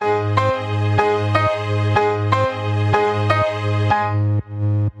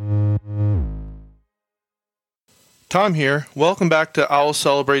Tom here. Welcome back to Owl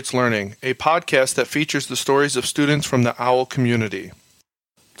Celebrates Learning, a podcast that features the stories of students from the Owl community.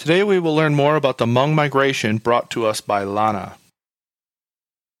 Today we will learn more about the Hmong migration brought to us by Lana.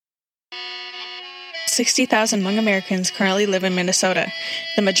 60,000 Hmong Americans currently live in Minnesota,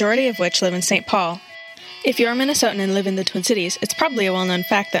 the majority of which live in St. Paul. If you're a Minnesotan and live in the Twin Cities, it's probably a well-known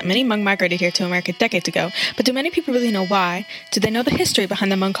fact that many Hmong migrated here to America decades ago, but do many people really know why? Do they know the history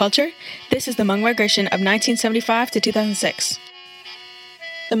behind the Hmong culture? This is the Hmong migration of 1975 to 2006.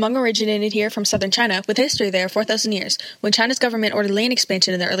 The Hmong originated here from southern China, with history there 4,000 years. When China's government ordered land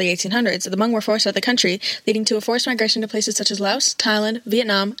expansion in the early 1800s, the Hmong were forced out of the country, leading to a forced migration to places such as Laos, Thailand,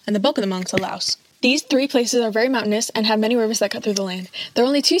 Vietnam, and the bulk of the Hmong to Laos. These three places are very mountainous and have many rivers that cut through the land. There are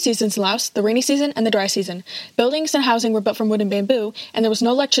only two seasons in Laos, the rainy season and the dry season. Buildings and housing were built from wood and bamboo, and there was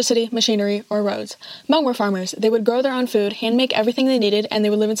no electricity, machinery, or roads. Hmong were farmers. They would grow their own food, hand-make everything they needed, and they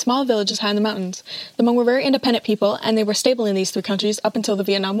would live in small villages high in the mountains. The Hmong were very independent people, and they were stable in these three countries up until the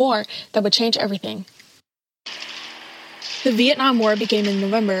Vietnam War that would change everything. The Vietnam War began in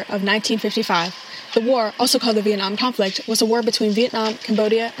November of 1955. The war, also called the Vietnam Conflict, was a war between Vietnam,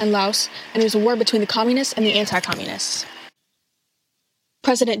 Cambodia, and Laos, and it was a war between the communists and the anti-communists.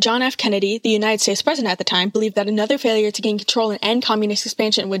 President John F. Kennedy, the United States president at the time, believed that another failure to gain control and end communist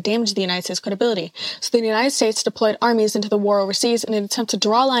expansion would damage the United States' credibility. So the United States deployed armies into the war overseas in an attempt to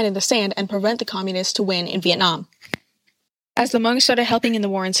draw a line in the sand and prevent the communists to win in Vietnam. As the Hmong started helping in the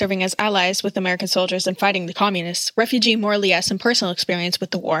war and serving as allies with American soldiers and fighting the communists, refugee Morley had some personal experience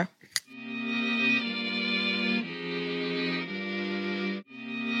with the war.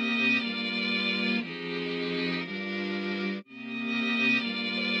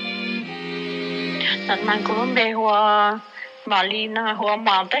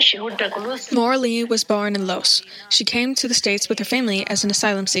 Morley was born in Laos. She came to the States with her family as an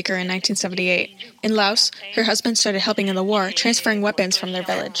asylum seeker in 1978. In Laos, her husband started helping in the war, transferring weapons from their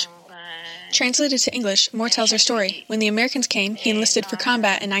village. Translated to English, Moore tells her story. When the Americans came, he enlisted for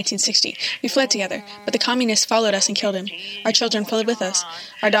combat in 1960. We fled together, but the communists followed us and killed him. Our children fled with us.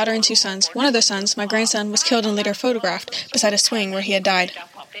 Our daughter and two sons. One of their sons, my grandson, was killed and later photographed beside a swing where he had died.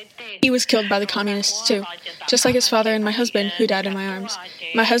 He was killed by the communists too, just like his father and my husband, who died in my arms.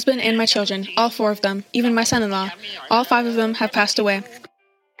 My husband and my children, all four of them, even my son-in-law, all five of them have passed away.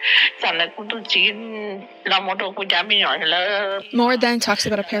 Moore then talks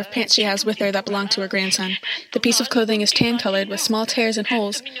about a pair of pants she has with her that belong to her grandson. The piece of clothing is tan-colored with small tears and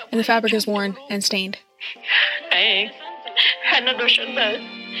holes, and the fabric is worn and stained.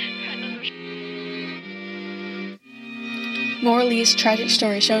 Morley's tragic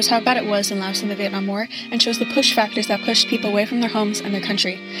story shows how bad it was in Laos in the Vietnam War and shows the push factors that pushed people away from their homes and their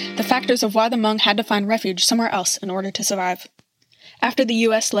country, the factors of why the Hmong had to find refuge somewhere else in order to survive. After the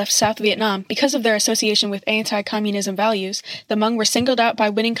U.S. left South Vietnam, because of their association with anti-communism values, the Hmong were singled out by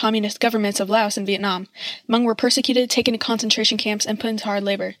winning communist governments of Laos and Vietnam. Hmong were persecuted, taken to concentration camps, and put into hard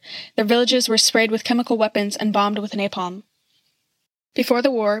labor. Their villages were sprayed with chemical weapons and bombed with napalm. Before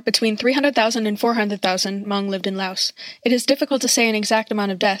the war, between 300,000 and 400,000 Hmong lived in Laos. It is difficult to say an exact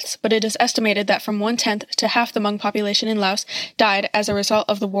amount of deaths, but it is estimated that from 1/10 to half the Hmong population in Laos died as a result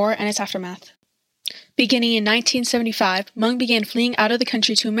of the war and its aftermath. Beginning in 1975, Hmong began fleeing out of the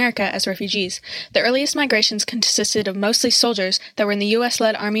country to America as refugees. The earliest migrations consisted of mostly soldiers that were in the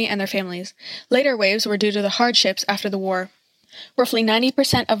U.S.-led army and their families. Later waves were due to the hardships after the war. Roughly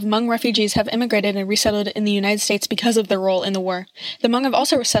 90% of Hmong refugees have immigrated and resettled in the United States because of their role in the war. The Hmong have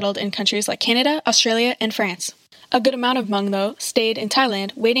also resettled in countries like Canada, Australia, and France. A good amount of Hmong, though, stayed in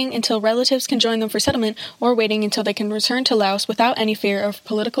Thailand, waiting until relatives can join them for settlement or waiting until they can return to Laos without any fear of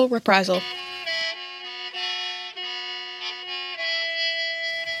political reprisal.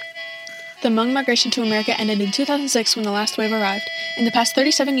 The Hmong migration to America ended in 2006 when the last wave arrived. In the past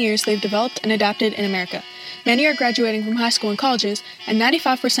 37 years, they've developed and adapted in America. Many are graduating from high school and colleges, and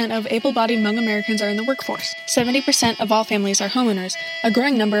 95% of able-bodied Hmong Americans are in the workforce. 70% of all families are homeowners. A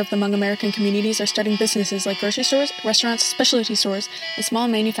growing number of the Hmong American communities are starting businesses like grocery stores, restaurants, specialty stores, and small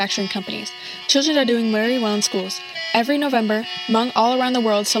manufacturing companies. Children are doing very well in schools. Every November, Hmong all around the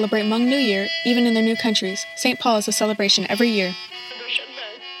world celebrate Hmong New Year, even in their new countries. St. Paul is a celebration every year.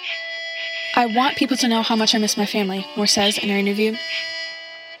 I want people to know how much I miss my family, Moore says in her interview.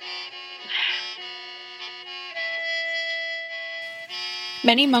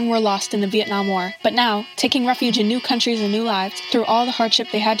 Many Hmong were lost in the Vietnam War, but now, taking refuge in new countries and new lives, through all the hardship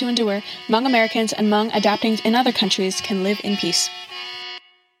they had to endure, Hmong Americans and Hmong adapting in other countries can live in peace.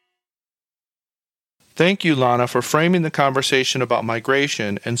 Thank you, Lana, for framing the conversation about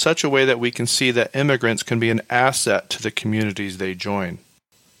migration in such a way that we can see that immigrants can be an asset to the communities they join.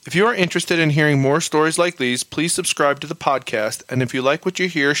 If you are interested in hearing more stories like these, please subscribe to the podcast, and if you like what you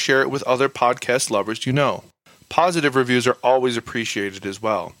hear, share it with other podcast lovers you know. Positive reviews are always appreciated as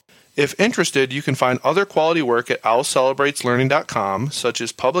well. If interested, you can find other quality work at owlcelebrateslearning.com, such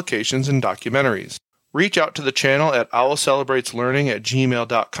as publications and documentaries. Reach out to the channel at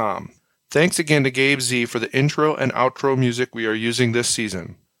owlcelebrateslearning@gmail.com. Thanks again to Gabe Z for the intro and outro music we are using this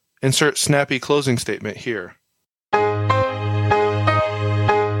season. Insert snappy closing statement here.